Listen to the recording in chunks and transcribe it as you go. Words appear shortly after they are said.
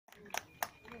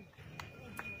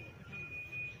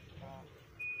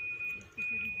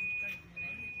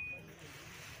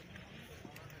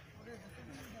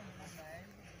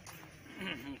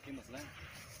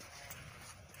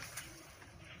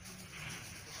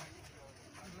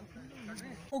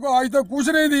को आज तक कुछ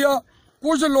नहीं दिया।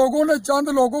 कुछ लोगों ने, चंद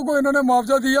लोगों को इन्होंने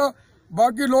मुआवजा दिया,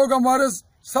 बाकी लोग हमारे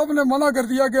सब ने मना कर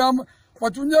दिया कि हम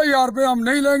 55,000 रुपये हम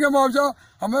नहीं लेंगे मुआवजा,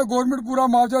 हमें गवर्नमेंट पूरा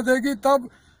मुआवजा देगी। तब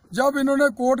जब इन्होंने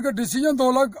कोर्ट का डिसीजन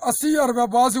 2,80,000 रुपया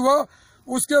पास हुआ,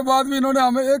 उसके बाद भी इन्होंने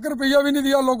हमें 1 रुपया भी नहीं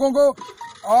दिया लोगों को।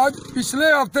 आज पिछले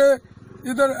हफ्ते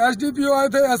इधर SDPO आए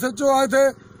थे, SHO आए थे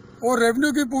और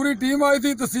रेवेन्यू की पूरी टीम आई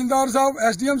थी, तहसीलदार साहब,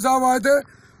 SDM साहब आए थे।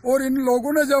 और इन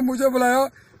लोगों ने जब मुझे बुलाया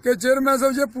कि चेयरमैन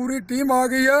साहब ये पूरी टीम आ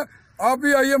गई है, आप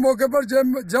भी आइए मौके पर।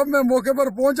 जब मैं मौके पर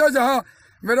पहुंचा, जहां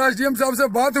मेरा SDM साहब से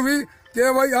बात हुई कि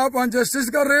भाई आप अनजस्टिस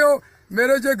कर रहे हो,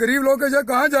 मेरे जो गरीब लोग हैं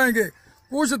कहाँ जाएंगे।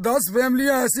 कुछ 10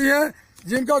 फैमिलियां ऐसी हैं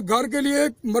जिनका घर के लिए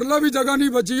एक मरला भी जगह नहीं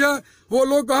बची है, वो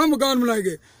लोग कहाँ मकान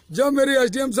बनाएंगे। जब मेरी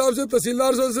SDM साहब से,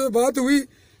 तहसीलदार साहब से बात हुई,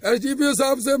 SDPO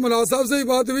साहब से, मनाज साहब से ही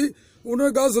बात हुई,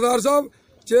 उन्होंने कहा सरदार साहब,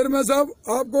 चेयरमैन साहब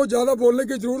आपको ज्यादा बोलने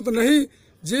की जरूरत नहीं,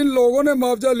 जिन लोगों ने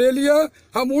मुआवजा ले लिया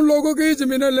हम उन लोगों की ही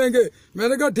जमीनें लेंगे।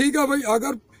 मैंने कहा ठीक है भाई,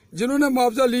 अगर जिन्होंने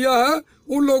मुआवजा लिया है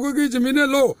उन लोगों की जमीनें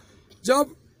लो।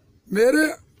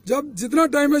 जब जितना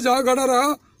टाइम में जहाँ खड़ा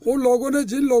रहा, उन लोगों ने,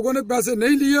 जिन लोगों ने पैसे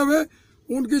नहीं लिए हुए,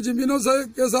 उनकी जमीनों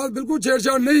के साथ बिल्कुल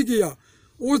छेड़छाड़ नहीं किया।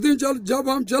 उस दिन जब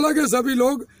हम चला गए सभी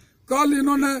लोग, कल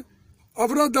इन्होंने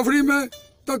अफरा तफरी में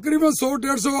तकरीबन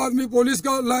 100-150 आदमी पुलिस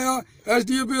का लाया,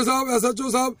 SDPO साहब,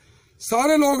 SHO साहब,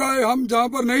 सारे लोग आए, हम जहाँ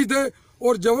पर नहीं थे।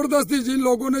 और जबरदस्ती जिन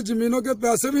लोगों ने जमीनों के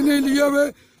पैसे भी नहीं लिए हुए,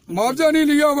 मुआवजा नहीं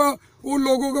लिया हुआ, उन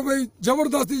लोगों को भाई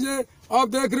जबरदस्ती ये आप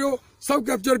देख रहे हो सब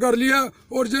कैप्चर कर लिया।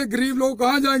 और ये गरीब लोग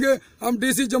कहाँ जाएंगे। हम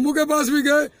DC जम्मू के पास भी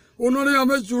गए, उन्होंने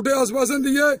हमें झूठे आश्वासन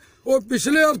दिए। और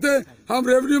पिछले हफ्ते हम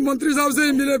रेवेन्यू मंत्री साहब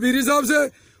से मिले, बीरी साहब से,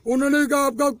 उन्होंने कहा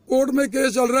आपका कोर्ट में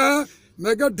केस चल रहा है।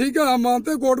 मैं कहा ठीक है, हम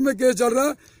मानते हैं कोर्ट में केस चल रहा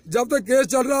है, जब तक केस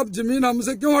चल रहा है आप जमीन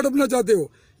हमसे क्यों हड़पना चाहते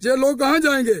हो। ये लोग कहाँ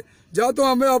जाएंगे। या तो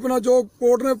हमें अपना जो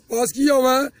कोर्ट ने पास किया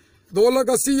हुआ है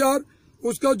 2,80,000,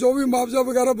 उसका जो भी मुआवजा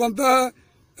वगैरह बनता है,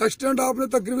 एक्सटेंड आपने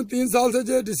तकरीबन 3 साल से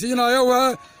जो डिसीजन आया हुआ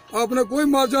है, आपने कोई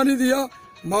मुआवजा नहीं दिया,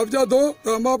 मुआवजा दो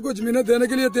तो हम आपको जमीनें देने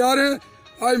के लिए तैयार हैं।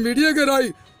 आज मीडिया के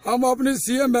राही हम अपनी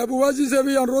CM महबूबा जी से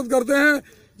भी अनुरोध करते हैं,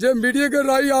 जो मीडिया के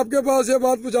राही आपके पास ये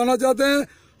बात पहुँचाना चाहते हैं,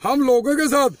 हम लोगों के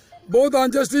साथ बहुत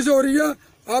अनजस्टिस हो रही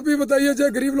है। आप ही बताइए जो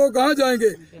गरीब लोग कहाँ जाएंगे,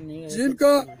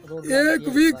 जिनका 1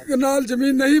 भी कनाल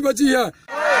जमीन नहीं बची है।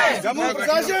 जम्मू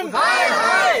प्रशासन,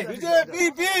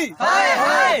 BJP,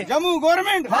 जम्मू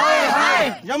गवर्नमेंट,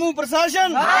 जम्मू प्रशासन,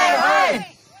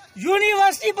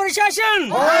 यूनिवर्सिटी प्रशासन,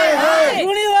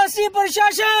 यूनिवर्सिटी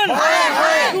प्रशासन,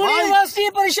 यूनिवर्सिटी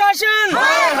प्रशासन,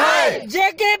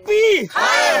 JKP,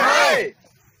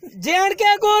 J&K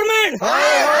government,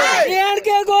 J&K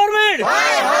government,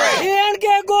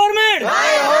 J&K government,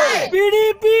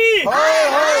 PDP,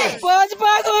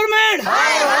 Bhajpa government,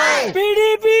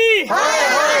 PDP,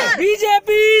 BJP,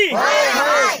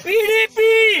 PDP,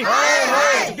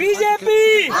 BJP,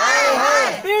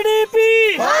 PDP,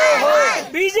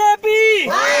 BJP,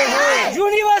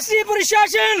 university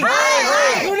प्रशासन,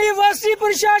 यूनिवर्सिटी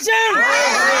प्रशासन,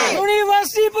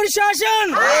 यूनिवर्सिटी प्रशासन,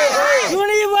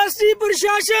 यूनिवर्सिटी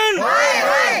प्रशासन,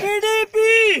 PDP,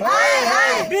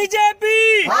 BJP,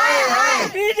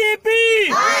 PDP,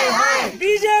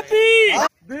 BJP,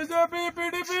 BJP,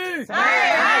 PDP,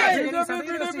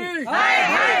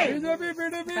 BJP,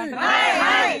 PDP,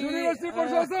 university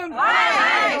प्रशासन,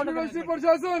 university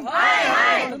प्रशासन,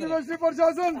 university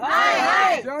प्रशासन,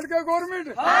 J&K government,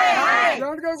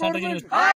 J&K government.